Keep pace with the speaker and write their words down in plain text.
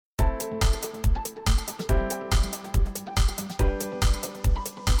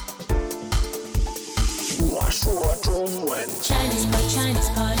说中文 Chinese pot, Chinese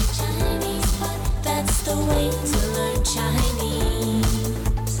pot, Chinese pot. That's the way to learn Chinese.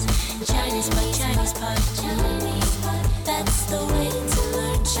 Chinese pot, Chinese pot, Chinese pot. That's the way to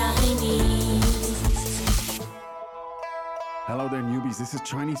learn Chinese. Hello there, newbies. This is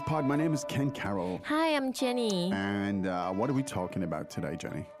Chinese Pod. My name is Ken Carroll. Hi, I'm Jenny. And what are we talking about today,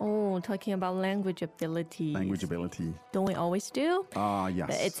 Jenny? Oh, talking about language ability. Language ability. Don't we always do? Yes.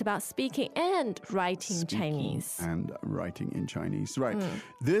 But it's about speaking and writing Chinese. And writing in Chinese. Right.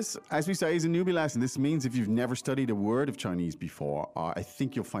 This, as we say, is a newbie lesson. This means if you've never studied a word of Chinese before, I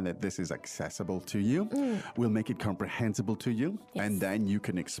think you'll find that this is accessible to you. We'll make it comprehensible to you. Yes. And then you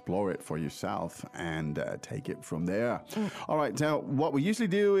can explore it for yourself and take it from there. All right. Now, what we usually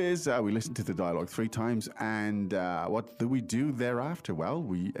do is we listen to the dialogue 3 times. And what do we do thereafter? Well,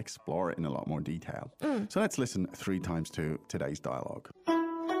 we explore it in a lot more detail. So let's listen 3 times to today's dialogue.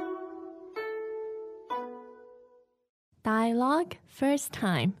 Dialogue first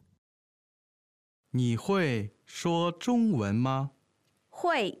time. 你会说中文吗？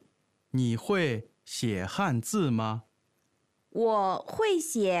会，你会写汉字吗？我会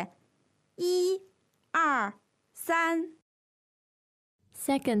写1、2、3。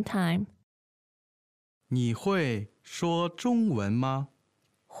 Second time. 你会说中文吗？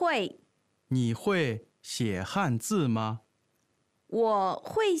会，你会写汉字吗？我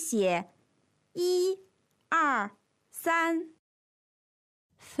会写1、2、3。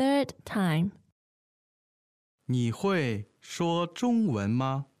 Third time. 你会说中文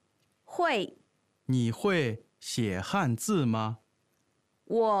吗？会，你会写汉字吗？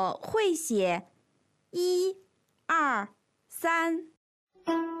我会写1、2、3。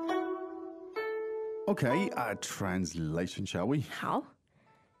 Okay, translation, shall we? 好。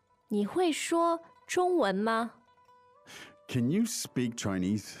你会说中文吗？ Can you speak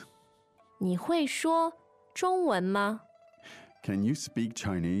Chinese? 你会说中文吗？ Can you speak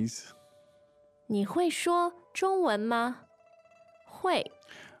Chinese? 你会说中文吗？会，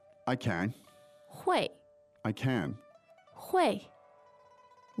 I can. 会， I can. 会。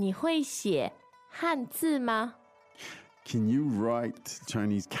你会写汉字吗？ Can you write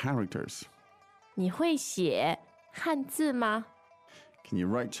Chinese characters? 你会写汉字吗？ Can you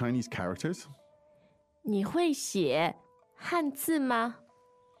write Chinese characters? 你会写汉字吗？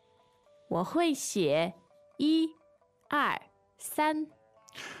我会写1、2、3。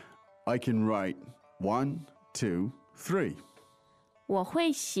 I can write 1, 2, 3. 我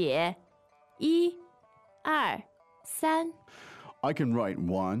会写1、2、3。 I can write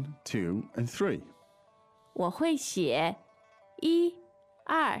 1, 2, and 3. 我会写1、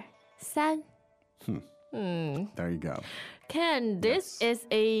2、3。 There you go. Ken, this is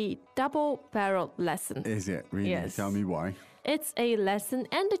a double-barrel lesson. Is it? Really? Yes. Tell me why. It's a lesson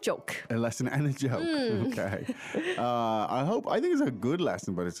and a joke. A lesson and a joke. Okay. I think it's a good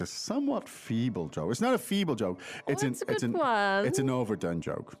lesson, but it's a somewhat feeble joke. It's not a feeble joke. it's a good one. It's an overdone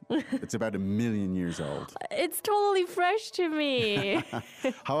joke. It's about 1 million years old. It's totally fresh to me.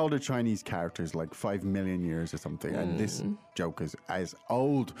 How old are Chinese characters? Like 5 million years or something. And this joke is as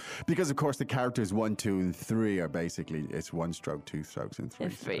old. Because, of course, the characters 1, 2, and 3 are basically, it's 1 stroke, 2 strokes, and 3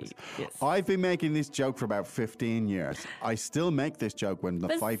 strokes. Yes. I've been making this joke for about 15 years. I still make this joke when the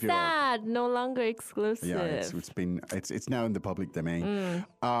But 5-year-old... sad, no longer exclusive. Yeah, it's now in the public domain.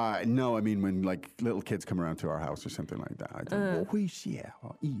 No, I mean when like little kids come around to our house or something like that. I don't 我会写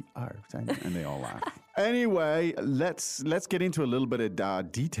 1, 2, 3, and they all laugh. Anyway, let's get into a little bit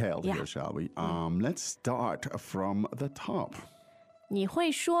of detail here, shall we? Let's start from the top. 你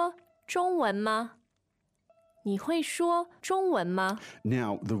会说中文吗？你会说中文吗？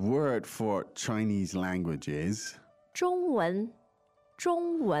 Now, the word for Chinese language is... 中文，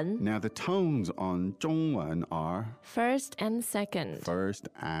中文。 Now, the tones on 中文 are... First and second. First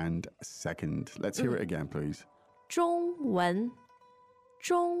and second. Let's hear it again, please. 中文，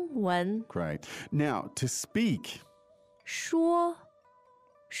中文。 Great. Now, to speak... 说，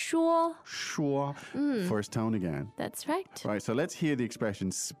说。 Sure. First tone again. That's right. Right, so let's hear the expression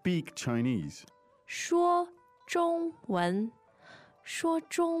speak Chinese. 说中文，说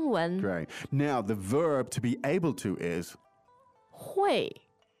中文。 Great. Now, the verb to be able to is... 会，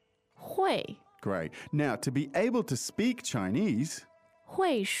会， Great. Now, to be able to speak Chinese...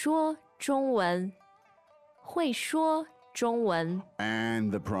 会说中文，会说中文。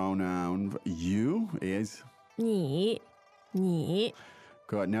 And the pronoun you is... 你，你，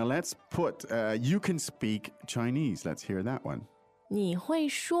 Good. Now, let's put... you can speak Chinese. Let's hear that one. 你会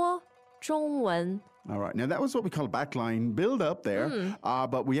说中文。 All right. Now, that was what we call a backline build up there.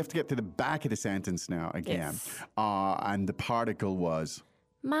 But we have to get to the back of the sentence now again. Yes. And the particle was...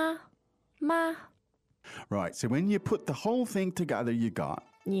 妈，妈， Right. So when you put the whole thing together, you got.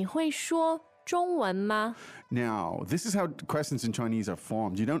 你会说中文吗？ Now, this is how questions in Chinese are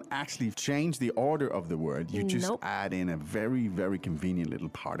formed. You don't actually change the order of the word. You just Nope. add in a very, very convenient little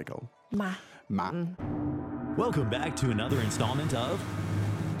particle. 吗 Ma. Welcome back to another installment of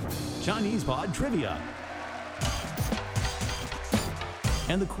Chinese Pod Trivia.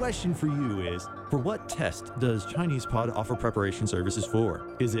 And the question for you is, for what test does Chinese Pod offer preparation services for?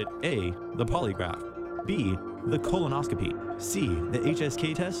 Is it A, the polygraph, B, the colonoscopy, C, the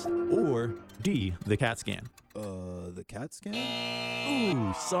HSK test, or D, the CAT scan? The CAT scan?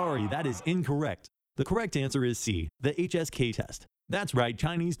 Ooh, sorry, that is incorrect. The correct answer is C, the HSK test. That's right,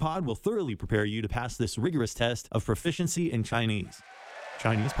 Chinese Pod will thoroughly prepare you to pass this rigorous test of proficiency in Chinese.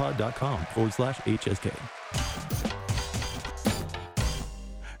 ChinesePod.com/HSK.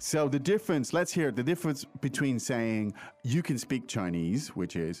 So the difference, let's hear the difference between saying you can speak Chinese,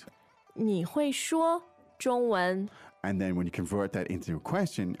 which is, 你会说中文？ and then when you convert that into a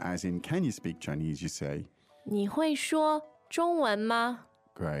question, as in, can you speak Chinese, you say, 你会说中文吗？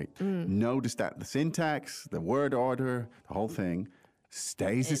 great. Notice that the syntax, the word order, the whole thing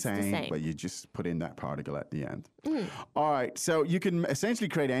stays the It's the same, same. but you just put in that particle at the end. All right, so you can essentially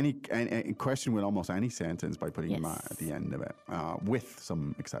create any question with almost any sentence by putting ma Yes. at the end of it, with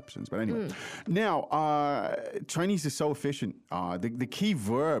some exceptions. But anyway, now Chinese is so efficient. The key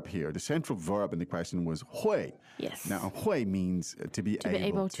verb here, the central verb in the question was hui. Yes. Now, hui means to be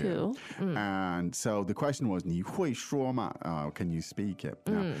able to. And so the question was, 你会说吗? Can you speak it?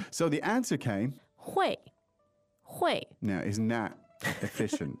 Now, so the answer came, 会now, isn't that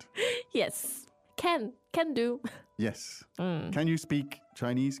efficient? Yes. Can do. Yes. Can you speak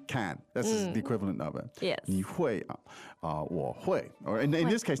Chinese? Can. That's the equivalent of it. Yes. 你会我会. Or in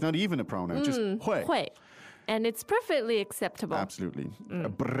this case, not even a pronoun, just 会. 会 And it's perfectly acceptable. Absolutely. A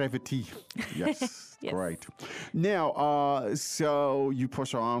brevity. Yes. Yes. Great. Now, so you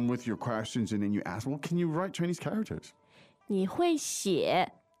push on with your questions and then you ask, well, can you write Chinese characters? 你会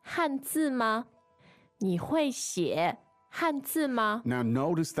写汉字吗？你会写汉字吗？ Now,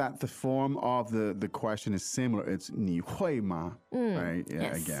 notice that the form of the question is similar. It's 你会吗? Right?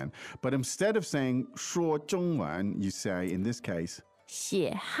 Yeah, yes. again. But instead of saying 说中文, you say, in this case,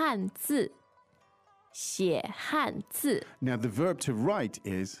 写汉字，写汉字， now the verb to write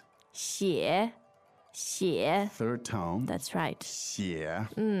is 写 third tone. That's right. 写.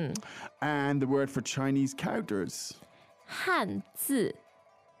 And the word for Chinese characters. 汉字，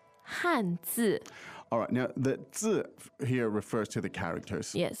汉字。 All right, now the 字 here refers to the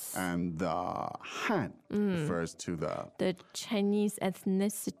characters. Yes. And the han refers to The Chinese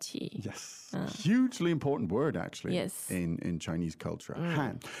ethnicity. yes, hugely important word actually. Yes. In Chinese culture,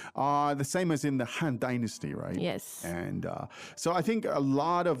 Han. The same as in the Han Dynasty, right? Yes. And so I think a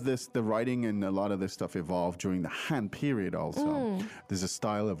lot of this, the writing and a lot of this stuff evolved during the Han period. Also, there's a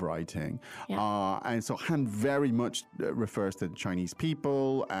style of writing, and so Han very much refers to the Chinese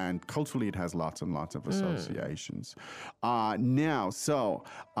people, and culturally it has lots and lots of associations. Now, so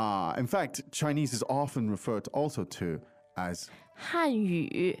in fact, Chinese is often referred also to as 汉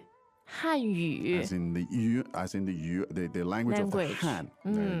语，汉语 as in the the language of the Language. Han.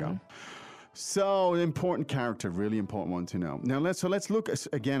 There you go. So important character, really important one to know. Now let's look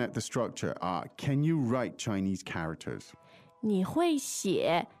again at the structure. Can you write Chinese characters? 你会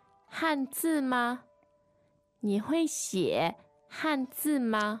写汉字吗？你会写汉字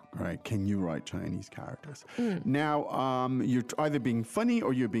吗？ Right? Can you write Chinese characters? Now, you're either being funny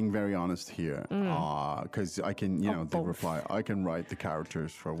or you're being very honest here. Because I can, the both. reply, I can write the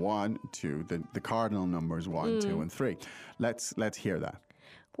characters for 1, 2, the cardinal numbers 1, 2, and 3. Let's hear that.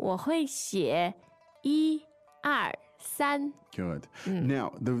 我会写1、2、3。 Good.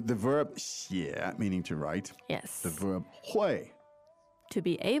 Now, the verb 写, meaning to write. Yes. The verb 会, To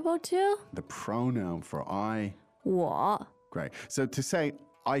be able to. the pronoun for I. 我 Great. So to say,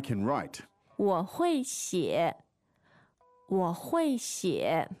 I can write, 我会写，我会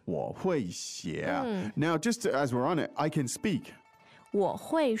写，我会写. Now, just as we're on it, I can speak. 我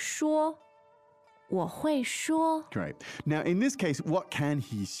会说，我会说。 Great. Now, in this case, what can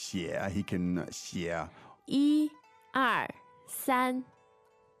he 写? He can 写1、2、3，1、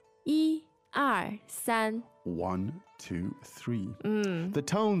2、3。 1, 2, 3. The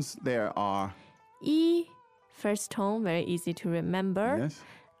tones there are 1 first tone, very easy to remember. yes,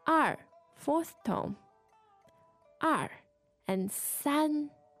 2 fourth tone. 2 and 3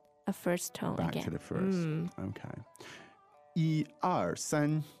 a first tone back again. to the first. Okay. 1, 2,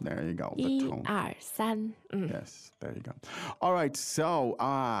 3. There you go. The 1、 tone. 2、3。 Yes, there you go. All right, so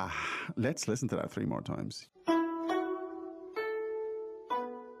let's listen to that 3 more times.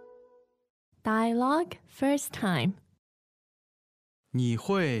 Dialogue first time. 你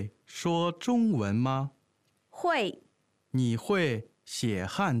会说中文吗？会，你会写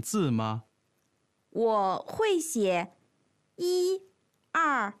汉字吗？我会写1、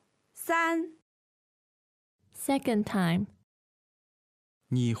2、3。Second time.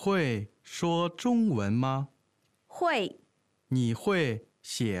 你会说中文吗？会，你会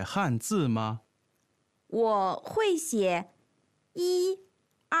写汉字吗？我会写1、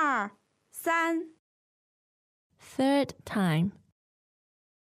2、3。Third time.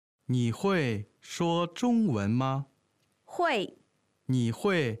 你会说中文吗？会，你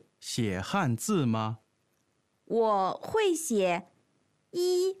会写汉字吗？我会写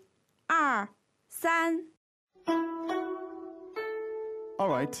1、2、3。All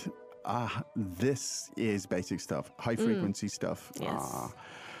right. This is basic stuff, high frequency stuff. Yes.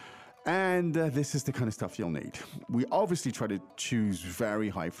 And this is the kind of stuff you'll need. We obviously try to choose very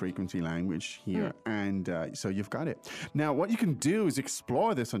high frequency language here, and so you've got it. Now, what you can do is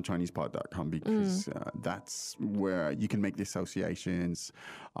explore this on ChinesePod.com because that's where you can make the associations.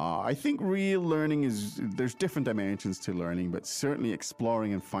 I think real learning there's different dimensions to learning, but certainly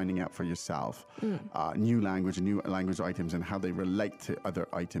exploring and finding out for yourself new language items and how they relate to other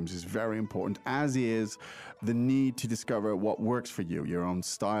items is very important, as is the need to discover what works for you, your own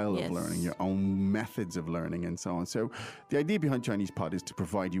style of learning, your own methods of learning, and so on. So the idea behind Chinese Pod is to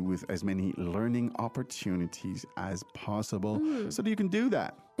provide you with as many learning opportunities as possible so that you can do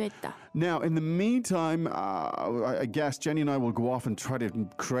that. 对的。 Now, in the meantime, I guess Jenny and I will go off and try to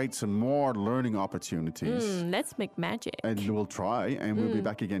create some more learning opportunities. Let's make magic. And we'll try, and we'll be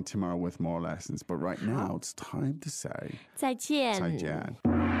back again tomorrow with more lessons. But right now, it's time to say 再见。再见.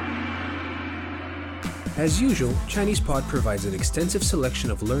 As usual, ChinesePod provides an extensive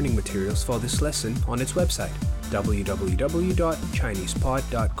selection of learning materials for this lesson on its website,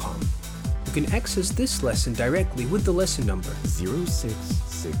 www.chinesepod.com. You can access this lesson directly with the lesson number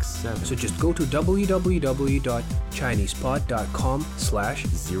 0667. So just go to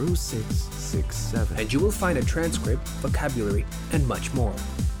www.chinesepod.com/0667 and you will find a transcript, vocabulary, and much more.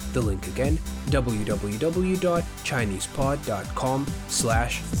 The link again,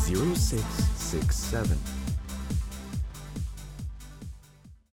 www.chinesepod.com/0667. 0667.